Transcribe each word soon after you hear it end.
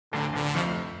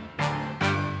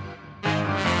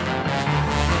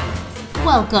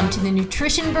Welcome to the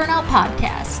Nutrition Burnout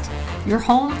Podcast, your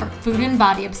home for food and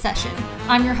body obsession.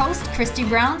 I'm your host, Christy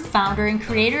Brown, founder and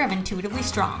creator of Intuitively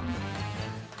Strong.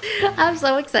 I'm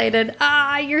so excited.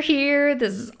 You're here.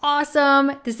 This is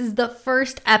awesome. This is the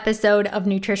first episode of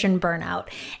Nutrition Burnout.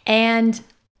 And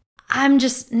I'm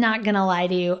just not going to lie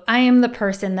to you. I am the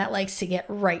person that likes to get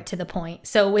right to the point.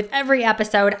 So with every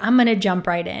episode, I'm going to jump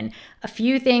right in. A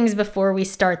few things before we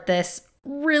start this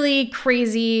really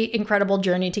crazy, incredible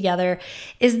journey together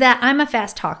is that I'm a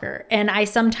fast talker and I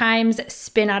sometimes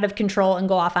spin out of control and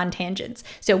go off on tangents.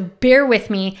 So bear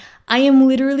with me. I am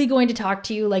literally going to talk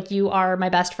to you like you are my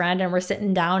best friend and we're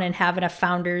sitting down and having a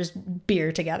founder's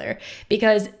beer together,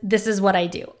 because this is what I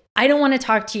do. I don't want to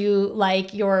talk to you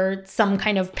like you're some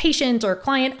kind of patient or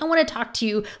client. I want to talk to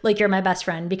you like you're my best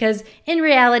friend, because in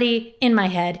reality, in my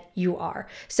head, you are.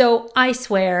 So I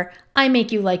swear, I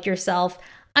make you like yourself.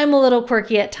 I'm a little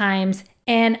quirky at times,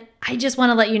 and I just want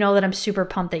to let you know that I'm super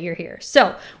pumped that you're here.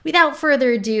 So without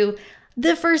further ado,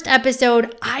 the first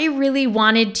episode, I really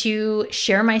wanted to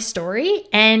share my story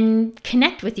and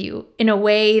connect with you in a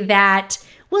way that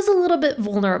was a little bit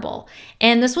vulnerable.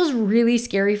 And this was really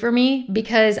scary for me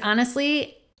because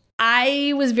honestly,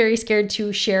 I was very scared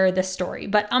to share this story.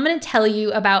 But I'm going to tell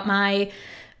you about my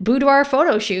boudoir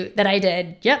photo shoot that I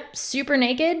did. Yep, super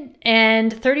naked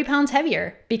and 30 pounds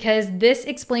heavier, because this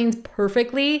explains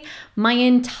perfectly my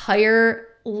entire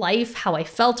life, how I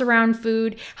felt around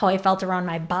food, how I felt around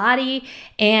my body.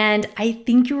 And I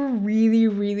think you're really,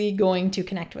 really going to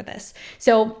connect with this.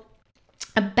 So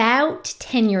about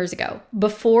 10 years ago,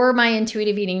 before my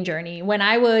intuitive eating journey, when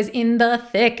I was in the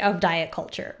thick of diet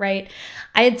culture, right?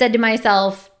 I had said to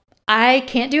myself, I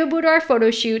can't do a boudoir photo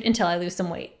shoot until I lose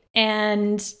some weight.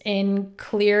 And in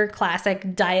clear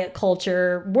classic diet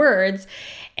culture words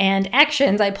and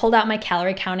actions, I pulled out my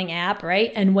calorie counting app,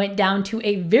 right? And went down to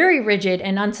a very rigid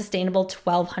and unsustainable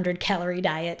 1,200 calorie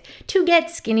diet to get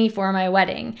skinny for my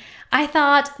wedding. I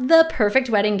thought the perfect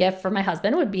wedding gift for my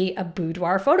husband would be a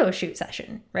boudoir photo shoot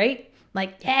session, right?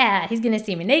 Like, yeah, he's going to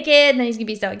see me naked and then he's going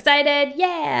to be so excited.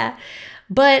 Yeah.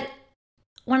 But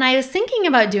when I was thinking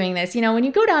about doing this, when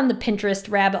you go down the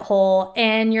Pinterest rabbit hole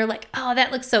and you're like, oh,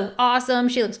 that looks so awesome.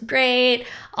 She looks great.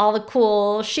 All the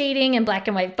cool shading and black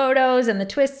and white photos and the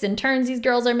twists and turns these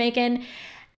girls are making.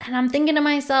 And I'm thinking to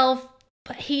myself,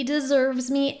 but he deserves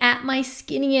me at my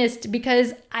skinniest,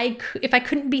 because if I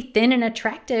couldn't be thin and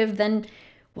attractive, then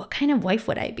what kind of wife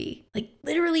would I be? Like,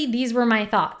 literally, these were my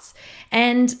thoughts.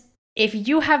 And if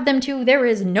you have them too, there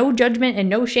is no judgment and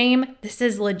no shame. This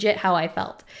is legit how I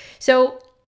felt. So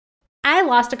I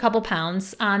lost a couple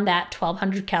pounds on that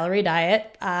 1,200 calorie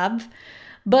diet,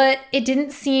 but it didn't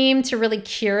seem to really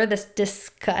cure this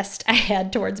disgust I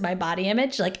had towards my body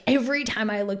image. Like, every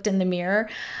time I looked in the mirror,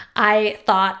 I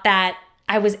thought that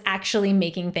I was actually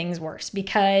making things worse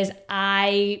because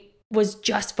I was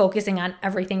just focusing on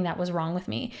everything that was wrong with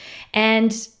me.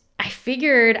 And I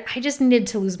figured I just needed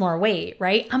to lose more weight,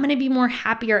 right? I'm going to be more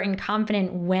happier and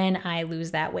confident when I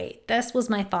lose that weight. This was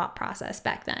my thought process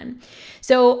back then.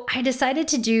 So I decided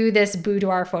to do this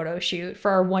boudoir photo shoot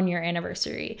for our 1-year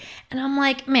anniversary. And I'm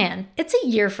like, man, it's a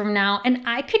year from now and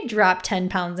I could drop 10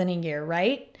 pounds in a year,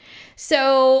 right?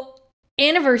 So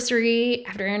anniversary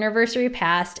after anniversary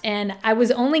passed, and I was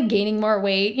only gaining more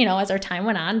weight, as our time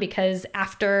went on, because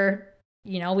after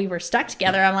we were stuck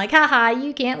together, I'm like, haha,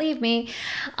 you can't leave me.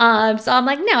 So I'm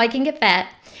like, no, I can get fat.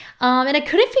 And I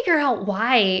couldn't figure out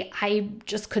why I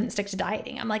just couldn't stick to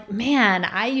dieting. I'm like, man,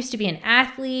 I used to be an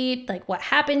athlete. Like, what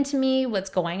happened to me?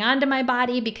 What's going on to my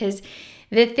body? Because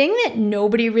the thing that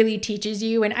nobody really teaches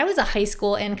you, and I was a high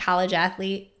school and college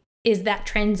athlete, is that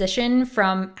transition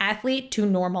from athlete to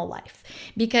normal life.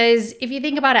 Because if you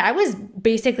think about it, I was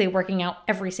basically working out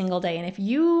every single day. And if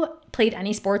you played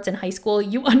any sports in high school,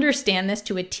 you understand this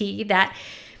to a T, that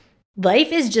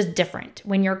life is just different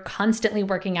when you're constantly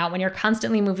working out, when you're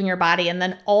constantly moving your body, and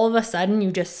then all of a sudden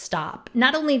you just stop.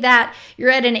 Not only that,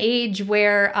 you're at an age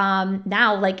where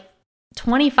now, like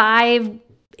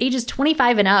ages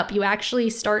 25 and up, you actually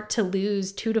start to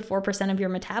lose 2 to 4% of your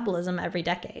metabolism every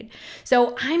decade.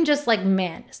 So I'm just like,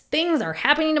 man, things are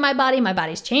happening to my body. My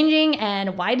body's changing.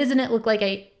 And why doesn't it look like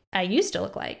I used to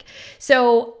look like?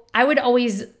 So I would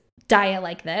always diet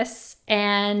like this.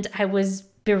 And I was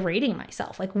berating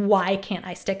myself, like, why can't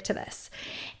I stick to this?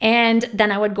 And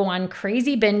then I would go on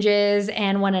crazy binges.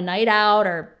 And when a night out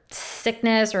or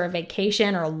sickness or a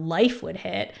vacation or life would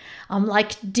hit, I'm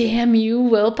like, damn you,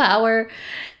 willpower.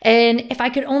 And if I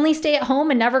could only stay at home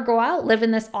and never go out, live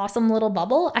in this awesome little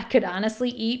bubble, I could honestly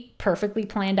eat perfectly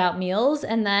planned out meals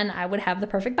and then I would have the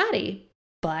perfect body.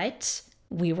 But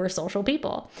we were social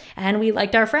people and we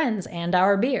liked our friends and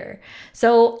our beer.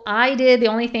 So I did the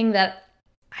only thing that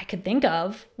I could think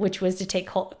of, which was to take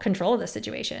control of the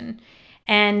situation.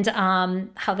 And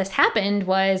how this happened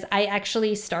was I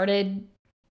actually started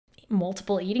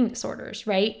multiple eating disorders,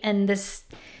 right? And this,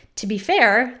 to be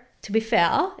fair,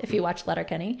 if you watch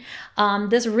Letterkenny,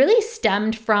 this really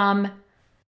stemmed from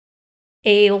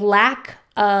a lack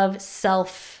of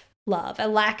self-love, a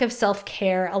lack of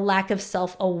self-care, a lack of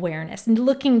self-awareness. And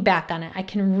looking back on it, I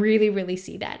can really, really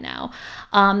see that now.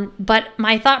 But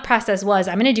my thought process was,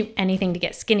 I'm going to do anything to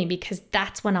get skinny because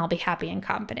that's when I'll be happy and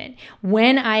confident.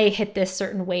 When I hit this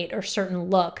certain weight or certain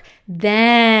look,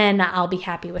 then I'll be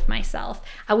happy with myself.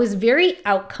 I was very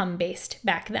outcome-based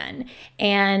back then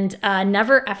and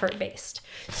never effort-based.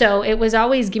 So it was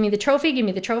always, give me the trophy,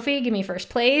 give me first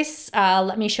place.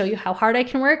 Let me show you how hard I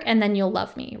can work and then you'll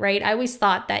love me, right? I always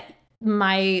thought that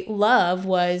my love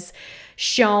was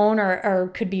shown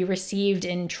or could be received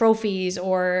in trophies,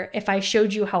 or if I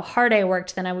showed you how hard I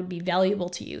worked, then I would be valuable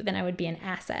to you, then I would be an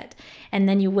asset, and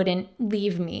then you wouldn't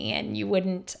leave me and you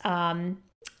wouldn't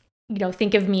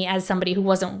think of me as somebody who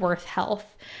wasn't worth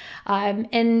health.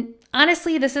 And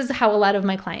honestly, this is how a lot of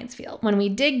my clients feel when we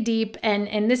dig deep,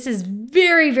 and this is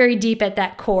very, very deep at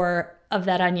that core of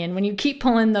that onion. When you keep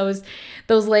pulling those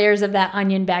layers of that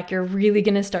onion back, you're really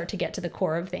going to start to get to the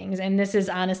core of things. And this is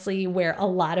honestly where a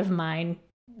lot of mine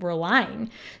were lying.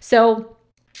 So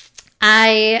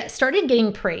I started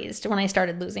getting praised when I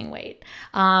started losing weight.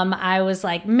 I was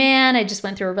like, man, I just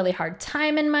went through a really hard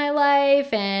time in my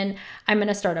life and I'm going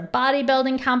to start a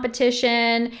bodybuilding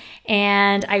competition.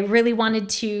 And I really wanted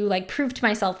to prove to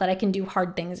myself that I can do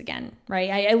hard things again,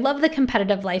 right? I love the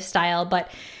competitive lifestyle, but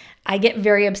I get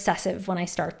very obsessive when I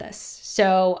start this.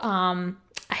 So I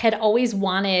had always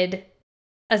wanted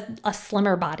a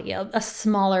slimmer body, a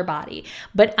smaller body,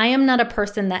 but I am not a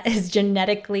person that is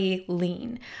genetically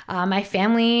lean. My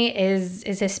family is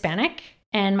Hispanic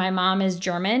and my mom is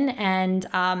German, and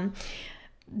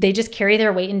they just carry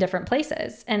their weight in different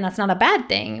places. And that's not a bad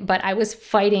thing, but I was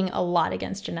fighting a lot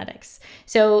against genetics.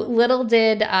 So little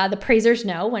did the praisers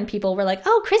know when people were like,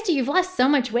 oh, Christy, you've lost so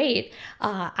much weight.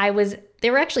 They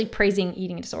were actually praising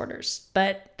eating disorders,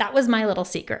 but that was my little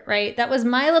secret, right? That was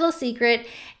my little secret.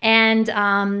 And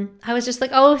I was just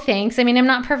like, oh, thanks. I mean, I'm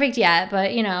not perfect yet,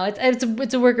 but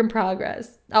it's a work in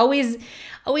progress. Always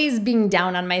being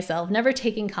down on myself, never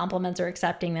taking compliments or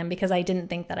accepting them because I didn't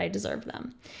think that I deserved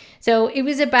them. So it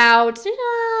was about,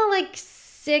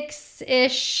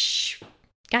 6-ish,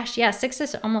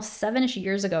 almost 7-ish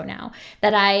years ago now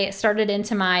that I started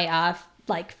into my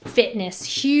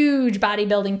huge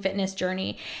bodybuilding fitness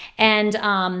journey. And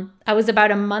I was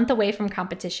about a month away from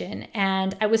competition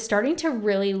and I was starting to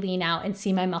really lean out and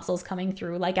see my muscles coming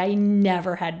through like I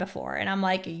never had before. And I'm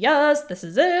like, yes, this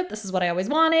is it. This is what I always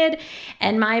wanted.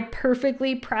 And my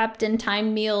perfectly prepped and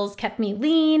timed meals kept me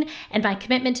lean. And my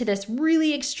commitment to this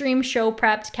really extreme show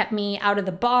prep kept me out of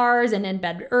the bars and in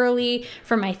bed early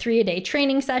for my 3-a-day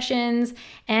training sessions.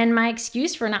 And my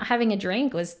excuse for not having a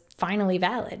drink was finally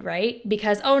valid, right?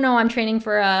 Because, oh no, I'm training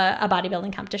for a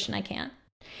bodybuilding competition. I can't.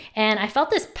 And I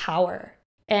felt this power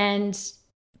and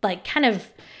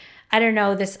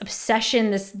this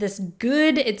obsession, this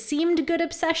good, it seemed good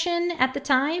obsession at the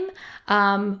time,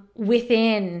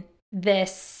 within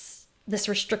this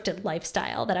restricted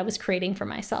lifestyle that I was creating for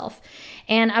myself.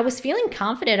 And I was feeling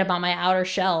confident about my outer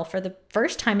shell for the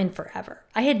first time in forever.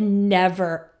 I had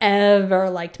never, ever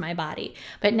liked my body.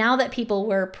 But now that people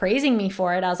were praising me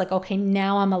for it, I was like, okay,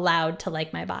 now I'm allowed to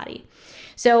like my body.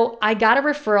 So I got a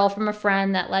referral from a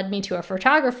friend that led me to a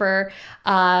photographer,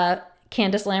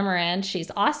 Candace Lamoran.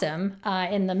 She's awesome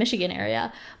in the Michigan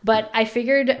area. But I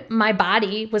figured my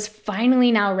body was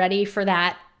finally now ready for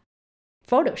that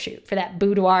photo shoot, for that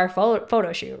boudoir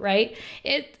photo shoot, right?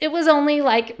 It was only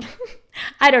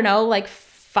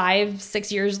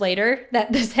 5-6 years later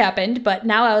that this happened, but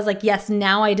now I was like, yes,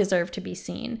 now I deserve to be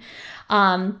seen.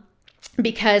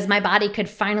 Because my body could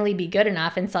finally be good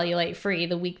enough and cellulite free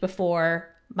the week before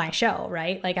my show,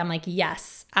 right? I'm like,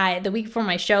 yes, the week before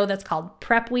my show, that's called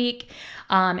prep week.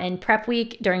 And prep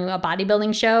week during a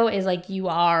bodybuilding show is you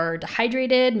are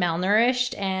dehydrated,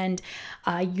 malnourished, and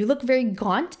you look very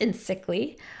gaunt and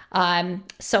sickly.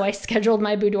 So I scheduled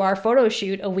my boudoir photo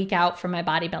shoot a week out from my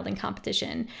bodybuilding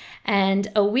competition. And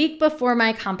a week before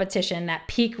my competition, that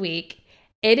peak week,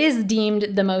 it is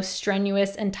deemed the most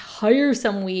strenuous and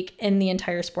tiresome week in the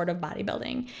entire sport of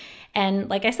bodybuilding. And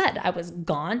like I said, I was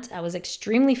gaunt, I was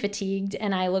extremely fatigued,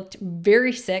 and I looked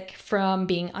very sick from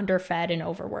being underfed and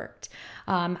overworked.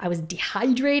 I was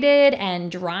dehydrated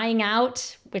and drying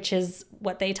out, which is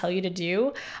what they tell you to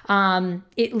do.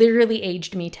 It literally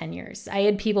aged me 10 years. I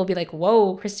had people be like,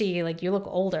 whoa, Christy, like you look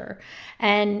older.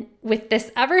 And with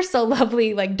this ever so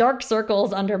lovely, like dark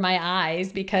circles under my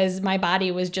eyes because my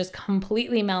body was just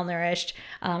completely malnourished.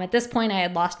 At this point, I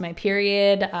had lost my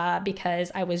period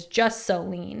because I was just so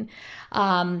lean.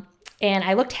 And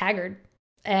I looked haggard,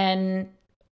 and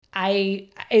I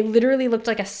literally looked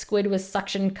like a squid was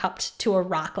suction cupped to a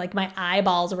rock. Like my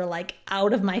eyeballs were like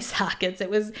out of my sockets. It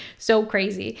was so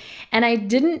crazy. And I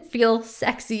didn't feel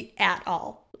sexy at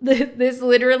all. This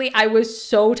literally, I was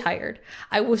so tired.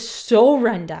 I was so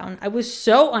run down. I was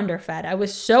so underfed. I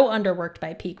was so underworked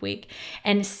by peak week.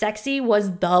 And sexy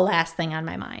was the last thing on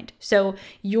my mind. So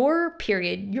your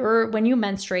period, when you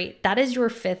menstruate, that is your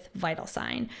 5th vital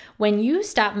sign. When you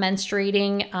stop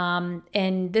menstruating,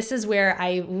 and this is where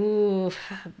I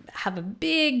have a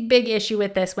big issue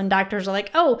with this, when doctors are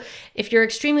like, oh, if you're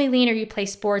extremely lean or you play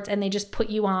sports and they just put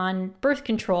you on birth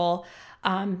control,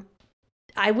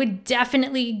 I would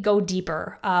definitely go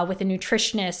deeper with a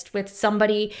nutritionist, with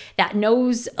somebody that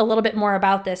knows a little bit more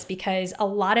about this, because a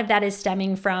lot of that is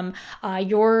stemming from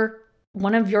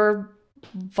one of your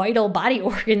vital body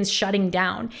organs shutting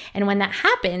down. And when that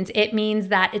happens, it means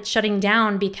that it's shutting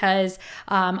down because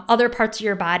other parts of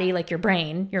your body, like your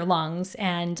brain, your lungs,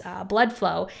 and blood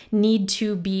flow need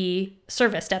to be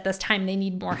serviced at this time. They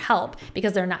need more help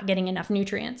because they're not getting enough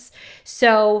nutrients.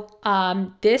 So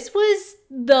this was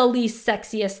the least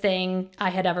sexiest thing I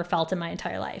had ever felt in my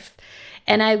entire life.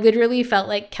 And I literally felt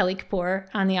like Kelly Kapoor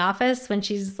on The Office when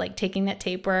she's like taking that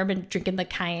tapeworm and drinking the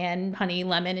cayenne, honey,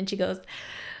 lemon, and she goes,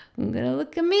 I'm gonna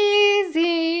look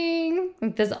amazing.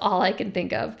 That's all I can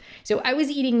think of. So I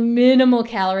was eating minimal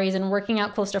calories and working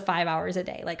out close to 5 hours a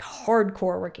day, like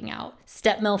hardcore working out.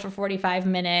 Step mill for 45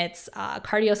 minutes,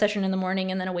 cardio session in the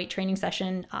morning, and then a weight training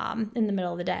session in the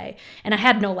middle of the day. And I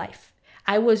had no life.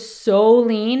 I was so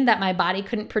lean that my body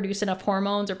couldn't produce enough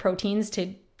hormones or proteins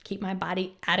to keep my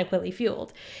body adequately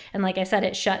fueled. And like I said,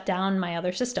 it shut down my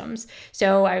other systems.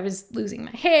 So I was losing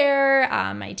my hair.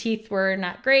 My teeth were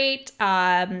not great.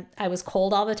 I was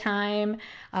cold all the time.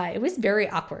 It was very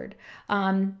awkward.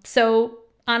 So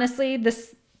honestly,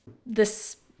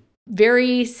 this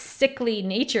very sickly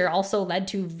nature also led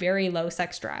to very low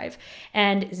sex drive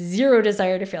and zero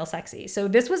desire to feel sexy. So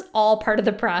this was all part of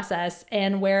the process,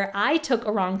 and where I took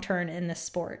a wrong turn in this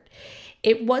sport.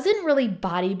 It wasn't really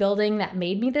bodybuilding that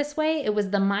made me this way. It was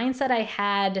the mindset I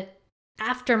had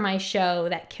after my show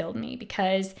that killed me,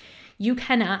 because you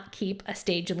cannot keep a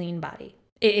stage lean body.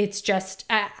 It's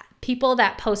just people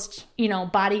that post,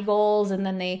 body goals and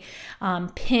then they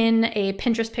pin a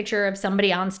Pinterest picture of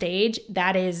somebody on stage.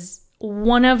 That is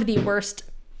one of the worst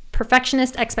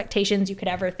perfectionist expectations you could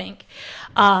ever think,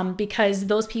 because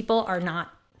those people are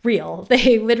not real.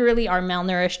 They literally are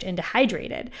malnourished and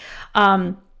dehydrated.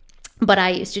 But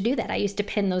I used to do that. I used to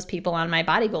pin those people on my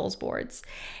body goals boards.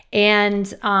 And,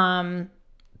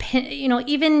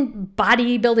 even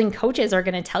bodybuilding coaches are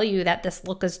going to tell you that this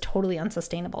look is totally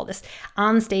unsustainable. This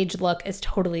on-stage look is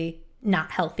totally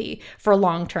not healthy for a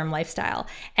long-term lifestyle.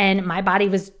 And my body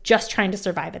was just trying to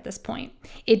survive at this point.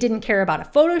 It didn't care about a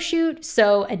photo shoot.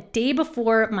 So a day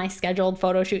before my scheduled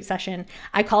photo shoot session,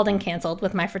 I called and canceled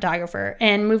with my photographer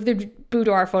and moved the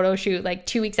boudoir photo shoot like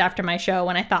 2 weeks after my show,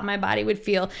 when I thought my body would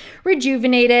feel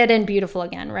rejuvenated and beautiful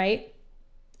again, right?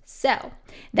 So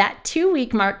that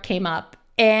 2-week mark came up,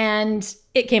 and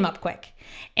it came up quick.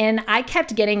 And I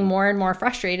kept getting more and more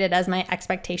frustrated as my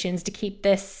expectations to keep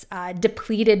this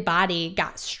depleted body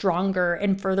got stronger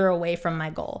and further away from my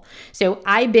goal. So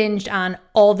I binged on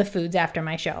all the foods after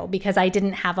my show because I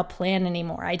didn't have a plan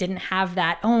anymore. I didn't have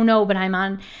that, oh no, but I'm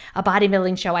on a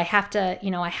bodybuilding show. I have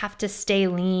to stay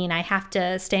lean. I have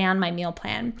to stay on my meal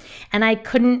plan. And I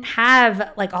couldn't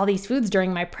have like all these foods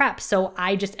during my prep. So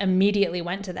I just immediately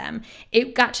went to them.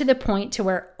 It got to the point to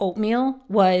where oatmeal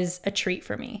was a treat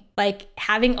for me. Like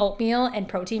having oatmeal and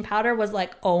protein powder was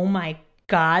like, oh my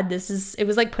God, it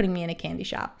was like putting me in a candy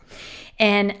shop.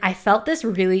 And I felt this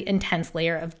really intense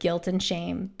layer of guilt and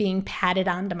shame being patted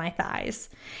onto my thighs.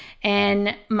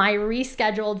 And my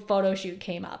rescheduled photo shoot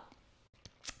came up.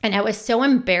 And I was so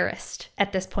embarrassed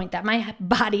at this point that my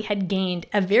body had gained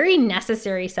a very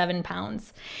necessary 7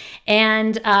 pounds.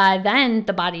 And then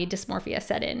the body dysmorphia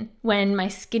set in when my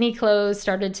skinny clothes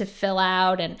started to fill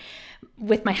out and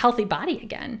with my healthy body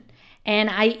again.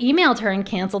 And I emailed her and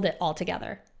canceled it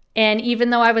altogether. And even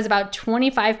though I was about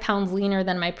 25 pounds leaner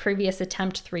than my previous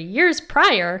attempt 3 years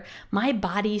prior, my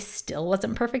body still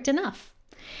wasn't perfect enough.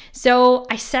 So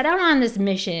I set out on this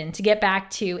mission to get back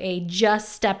to a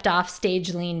just stepped off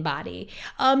stage lean body.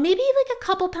 Maybe like a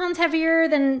couple pounds heavier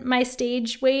than my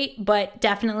stage weight, but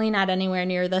definitely not anywhere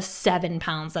near the 7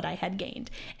 pounds that I had gained.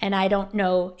 And I don't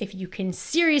know if you can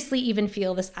seriously even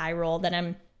feel this eye roll that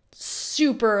I'm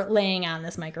super laying on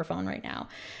this microphone right now.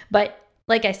 But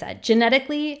like I said,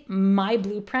 genetically, my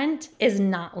blueprint is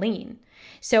not lean.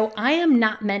 So I am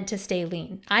not meant to stay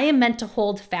lean. I am meant to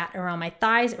hold fat around my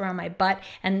thighs, around my butt,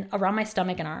 and around my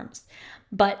stomach and arms.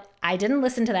 But I didn't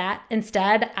listen to that.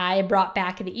 Instead, I brought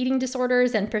back the eating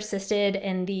disorders and persisted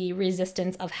in the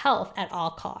resistance of health at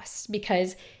all costs,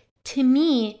 because to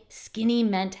me, skinny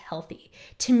meant healthy.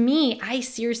 To me, I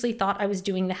seriously thought I was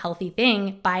doing the healthy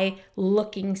thing by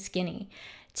looking skinny.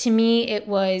 To me, it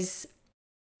was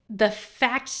the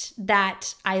fact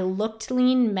that I looked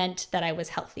lean meant that I was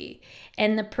healthy.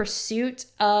 And the pursuit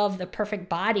of the perfect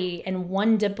body and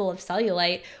one dimple of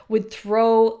cellulite would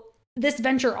throw this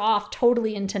venture off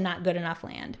totally into not good enough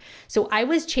land. So I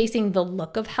was chasing the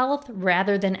look of health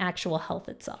rather than actual health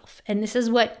itself. And this is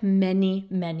what many,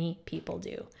 many people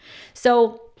do.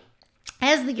 So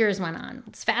as the years went on,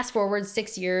 let's fast forward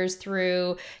 6 years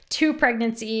through 2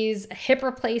 pregnancies, a hip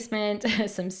replacement,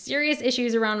 some serious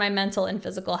issues around my mental and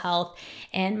physical health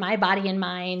and my body and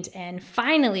mind, and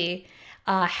finally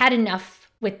had enough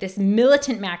with this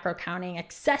militant macro counting,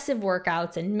 excessive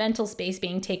workouts, and mental space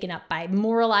being taken up by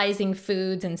moralizing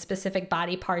foods and specific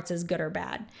body parts as good or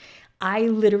bad. I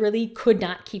literally could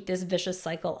not keep this vicious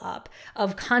cycle up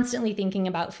of constantly thinking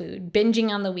about food,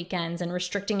 binging on the weekends, and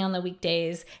restricting on the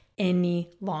weekdays any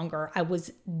longer. I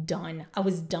was done.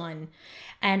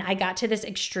 And I got to this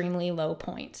extremely low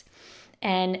point.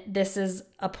 And this is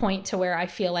a point to where I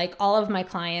feel like all of my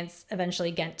clients eventually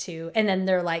get to, and then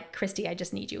they're like, Christy, I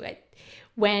just need you.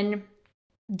 When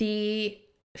the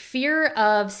fear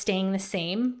of staying the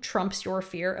same trumps your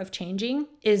fear of changing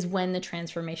is when the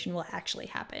transformation will actually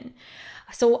happen.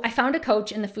 So I found a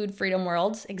coach in the food freedom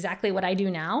world, exactly what I do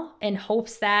now, in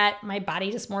hopes that my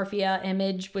body dysmorphia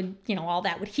image would, all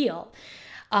that would heal.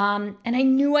 And I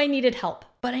knew I needed help,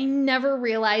 but I never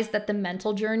realized that the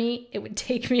mental journey it would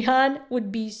take me on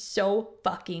would be so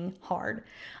fucking hard.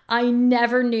 I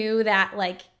never knew that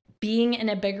being in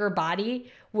a bigger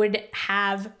body would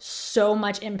have so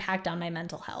much impact on my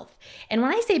mental health. And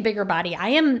when I say bigger body,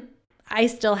 I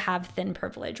still have thin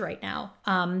privilege right now.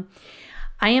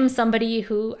 I am somebody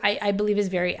who I believe is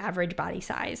very average body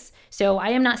size. So I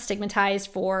am not stigmatized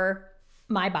for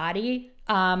my body.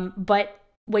 But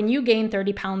when you gain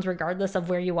 30 pounds, regardless of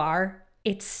where you are,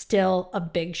 it's still a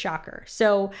big shocker.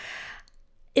 So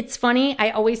it's funny.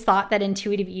 I always thought that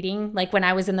intuitive eating, when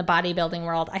I was in the bodybuilding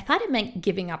world, I thought it meant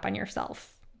giving up on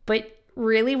yourself. But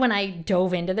really, when I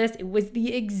dove into this, it was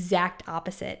the exact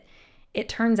opposite. It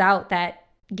turns out that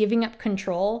giving up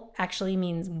control actually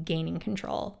means gaining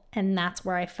control. And that's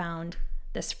where I found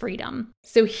this freedom.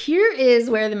 So here is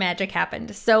where the magic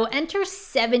happened. So enter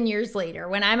 7 years later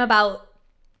when I'm about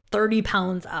 30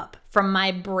 pounds up from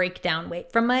my breakdown weight,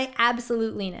 from my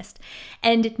absolute leanest,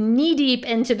 and knee deep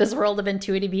into this world of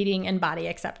intuitive eating and body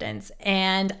acceptance.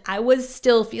 And I was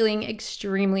still feeling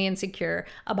extremely insecure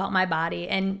about my body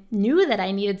and knew that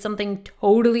I needed something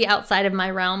totally outside of my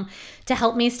realm to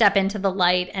help me step into the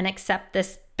light and accept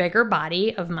this bigger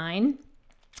body of mine.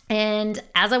 And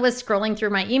as I was scrolling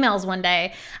through my emails one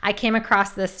day, I came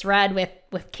across this thread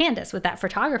with Candace, with that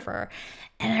photographer.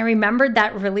 And I remembered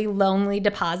that really lonely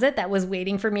deposit that was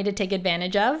waiting for me to take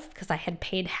advantage of because I had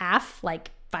paid half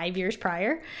 5 years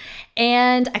prior.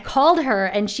 And I called her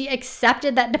and she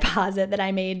accepted that deposit that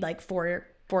I made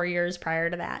 4 years prior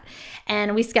to that.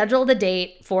 And we scheduled a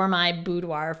date for my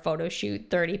boudoir photo shoot,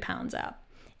 30 pounds up.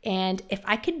 And if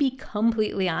I could be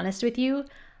completely honest with you,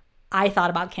 I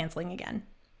thought about canceling again.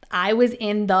 I was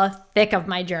in the thick of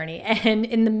my journey. And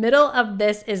in the middle of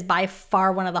this is by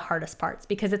far one of the hardest parts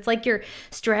because it's like you're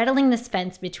straddling this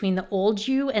fence between the old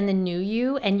you and the new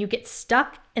you, and you get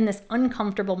stuck in this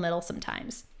uncomfortable middle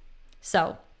sometimes.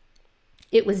 So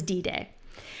it was D-Day.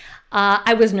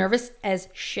 I was nervous as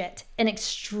shit and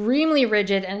extremely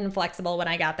rigid and inflexible when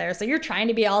I got there. So you're trying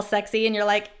to be all sexy and you're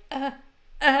like,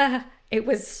 It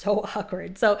was so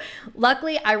awkward. So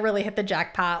luckily, I really hit the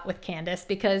jackpot with Candace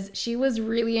because she was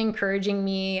really encouraging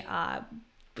me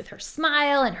with her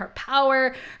smile and her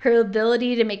power, her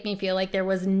ability to make me feel like there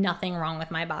was nothing wrong with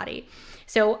my body.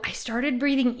 So I started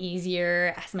breathing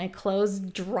easier as my clothes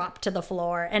dropped to the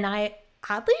floor, and I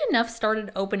oddly enough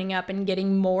started opening up and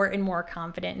getting more and more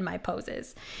confident in my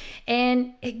poses.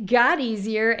 And it got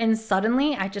easier, and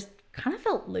suddenly I just kind of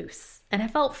felt loose. And I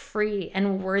felt free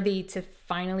and worthy to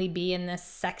finally be in this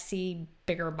sexy,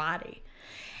 bigger body.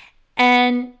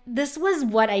 And this was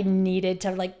what I needed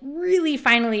to like really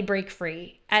finally break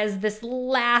free, as this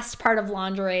last part of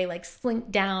lingerie like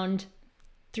slinked down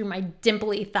through my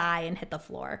dimply thigh and hit the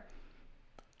floor.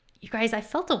 You guys, I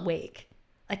felt awake.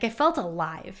 Like I felt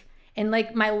alive. And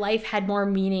like my life had more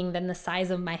meaning than the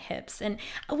size of my hips. And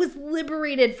I was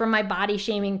liberated from my body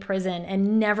shaming prison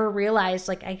and never realized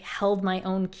like I held my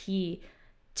own key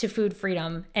to food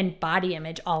freedom and body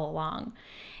image all along.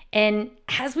 And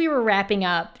as we were wrapping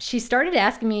up, she started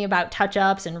asking me about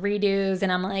touch-ups and redos. And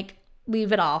I'm like,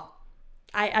 leave it all.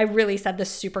 I really said this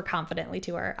super confidently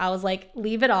to her. I was like,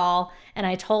 leave it all. And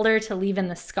I told her to leave in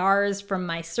the scars from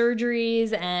my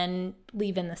surgeries and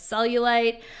leave in the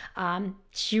cellulite.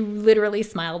 She literally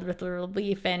smiled with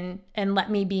relief and let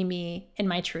me be me in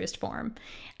my truest form.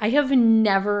 I have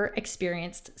never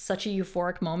experienced such a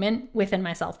euphoric moment within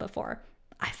myself before.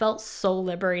 I felt so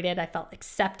liberated. I felt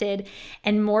accepted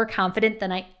and more confident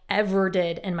than I ever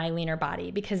did in my leaner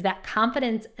body, because that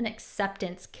confidence and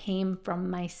acceptance came from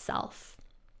myself.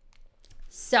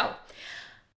 So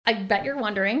I bet you're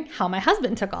wondering how my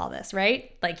husband took all this,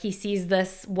 right? Like he sees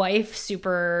this wife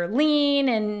super lean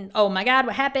and, oh my God,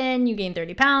 what happened? You gained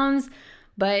 30 pounds.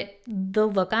 But the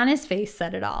look on his face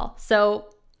said it all. So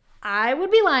I would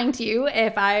be lying to you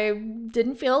if I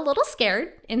didn't feel a little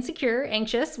scared, insecure,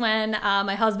 anxious when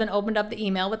my husband opened up the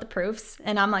email with the proofs.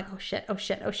 And I'm like, oh shit.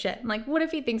 I'm like, what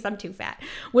if he thinks I'm too fat?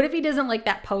 What if he doesn't like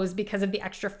that pose because of the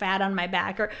extra fat on my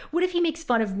back? Or what if he makes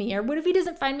fun of me? Or what if he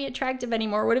doesn't find me attractive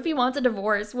anymore? What if he wants a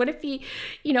divorce? What if he,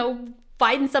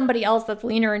 finds somebody else that's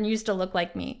leaner and used to look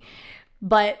like me?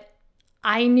 But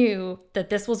I knew that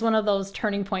this was one of those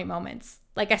turning point moments,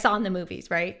 like I saw in the movies,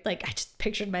 right? Like I just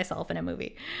pictured myself in a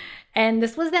movie. And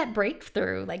this was that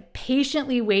breakthrough, like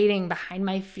patiently waiting behind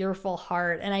my fearful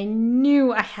heart. And I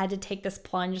knew I had to take this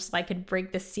plunge so I could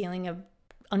break the ceiling of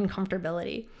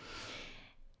uncomfortability.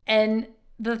 And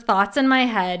the thoughts in my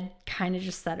head kind of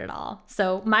just said it all.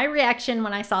 So my reaction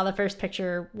when I saw the first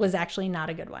picture was actually not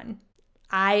a good one.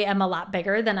 I am a lot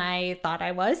bigger than I thought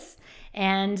I was.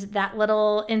 And that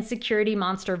little insecurity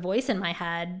monster voice in my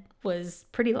head was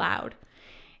pretty loud.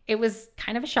 It was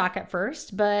kind of a shock at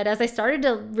first, but as I started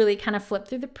to really kind of flip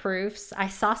through the proofs, I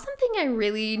saw something I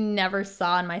really never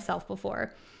saw in myself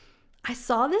before. I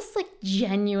saw this like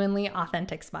genuinely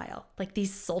authentic smile, like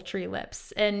these sultry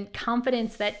lips and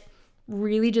confidence that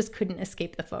really just couldn't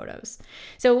escape the photos.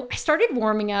 So I started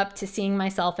warming up to seeing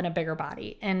myself in a bigger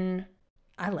body, and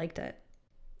I liked it.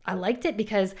 I liked it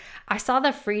because I saw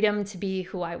the freedom to be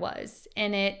who I was,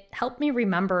 and it helped me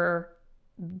remember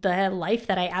the life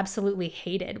that I absolutely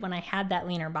hated when I had that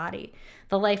leaner body.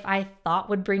 The life I thought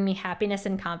would bring me happiness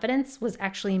and confidence was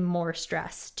actually more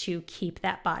stress to keep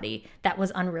that body that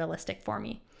was unrealistic for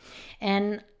me.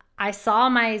 And I saw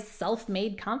my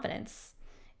self-made confidence,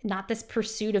 not this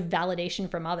pursuit of validation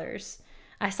from others.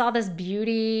 I saw this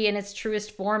beauty in its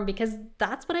truest form because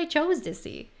that's what I chose to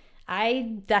see.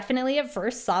 I definitely at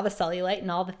first saw the cellulite and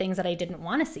all the things that I didn't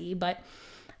want to see, but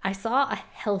I saw a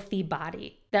healthy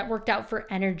body that worked out for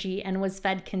energy and was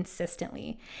fed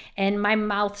consistently. And my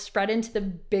mouth spread into the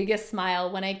biggest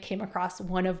smile when I came across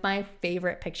one of my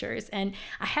favorite pictures. And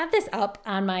I have this up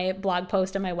on my blog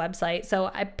post on my website, so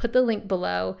I put the link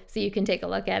below so you can take a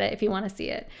look at it if you want to see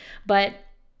it. But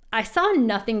I saw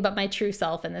nothing but my true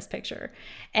self in this picture.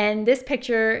 And this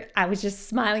picture, I was just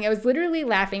smiling. I was literally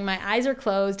laughing. My eyes are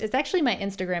closed. It's actually my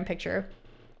Instagram picture.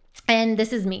 And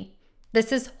this is me.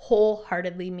 This is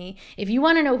wholeheartedly me. If you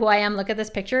want to know who I am, look at this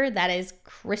picture. That is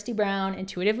Christy Brown,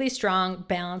 intuitively strong,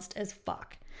 balanced as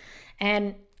fuck.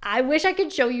 And I wish I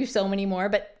could show you so many more,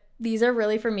 but these are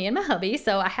really for me and my hubby.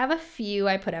 So I have a few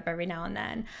I put up every now and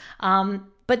then.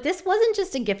 But this wasn't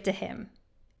just a gift to him.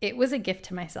 It was a gift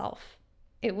to myself.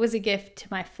 It was a gift to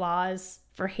my flaws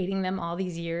for hating them all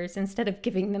these years instead of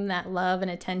giving them that love and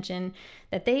attention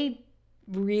that they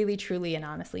really, truly, and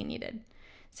honestly needed.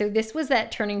 So this was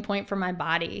that turning point for my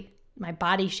body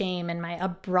shame, and my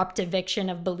abrupt eviction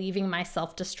of believing my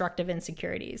self-destructive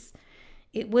insecurities.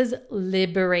 It was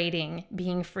liberating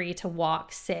being free to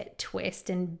walk, sit, twist,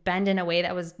 and bend in a way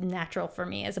that was natural for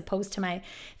me, as opposed to my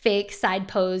fake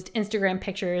side-posed Instagram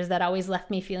pictures that always left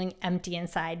me feeling empty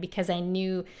inside because I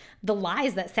knew the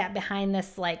lies that sat behind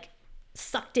this like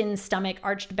sucked-in stomach,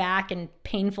 arched back, and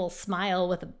painful smile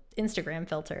with an Instagram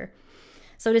filter.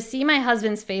 So to see my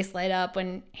husband's face light up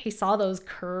when he saw those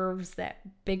curves, that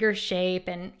bigger shape,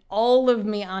 and all of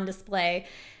me on display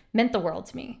meant the world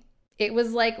to me. It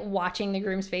was like watching the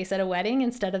groom's face at a wedding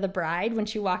instead of the bride when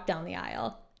she walked down the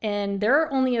aisle. And there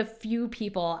are only a few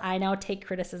people I now take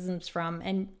criticisms from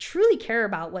and truly care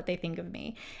about what they think of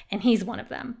me. And he's one of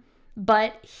them.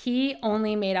 but he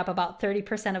only made up about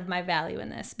 30% of my value in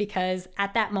this, because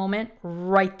at that moment,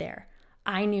 right there,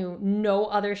 I knew no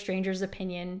other stranger's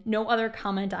opinion, no other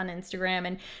comment on Instagram,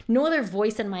 and no other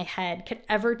voice in my head could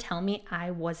ever tell me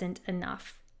I wasn't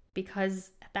enough,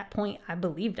 because at that point, I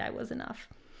believed I was enough.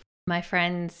 My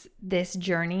friends, this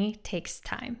journey takes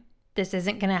time. This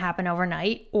isn't going to happen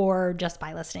overnight or just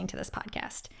by listening to this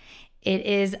podcast. It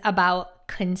is about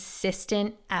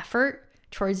consistent effort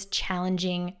towards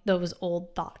challenging those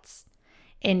old thoughts.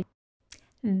 And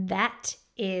that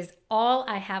is all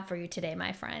I have for you today,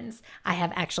 my friends. I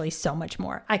have actually so much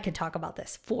more. I could talk about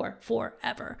this for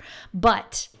forever,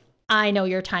 but I know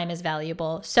your time is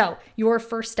valuable. So your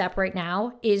first step right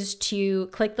now is to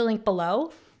click the link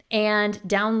below and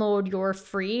download your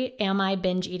free Am I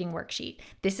Binge Eating worksheet.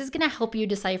 This is going to help you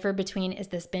decipher between, is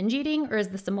this binge eating or is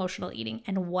this emotional eating,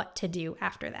 and what to do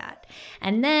after that.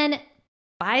 And then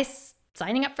by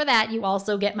signing up for that, you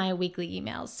also get my weekly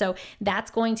emails. So that's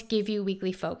going to give you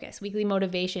weekly focus, weekly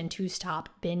motivation to stop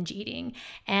binge eating,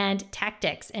 and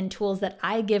tactics and tools that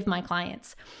I give my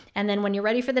clients. And then when you're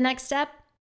ready for the next step,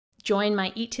 join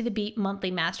my Eat to the Beat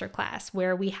monthly masterclass,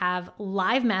 where we have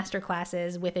live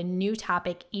masterclasses with a new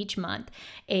topic each month,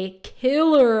 a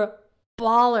killer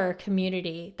baller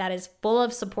community that is full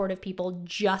of supportive people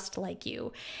just like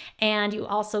you. And you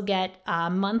also get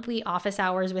monthly office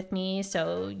hours with me,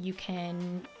 so you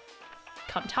can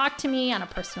come talk to me on a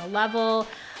personal level,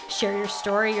 share your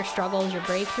story, your struggles, your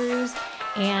breakthroughs.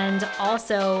 And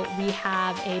also we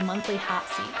have a monthly hot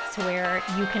seat, so where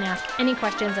you can ask any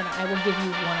questions and I will give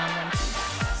you one-on-one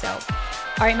feedback. So,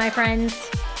 all right, my friends,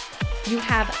 you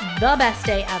have the best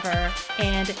day ever,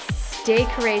 and stay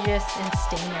courageous and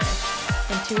stay nourished.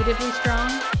 Intuitively Strong,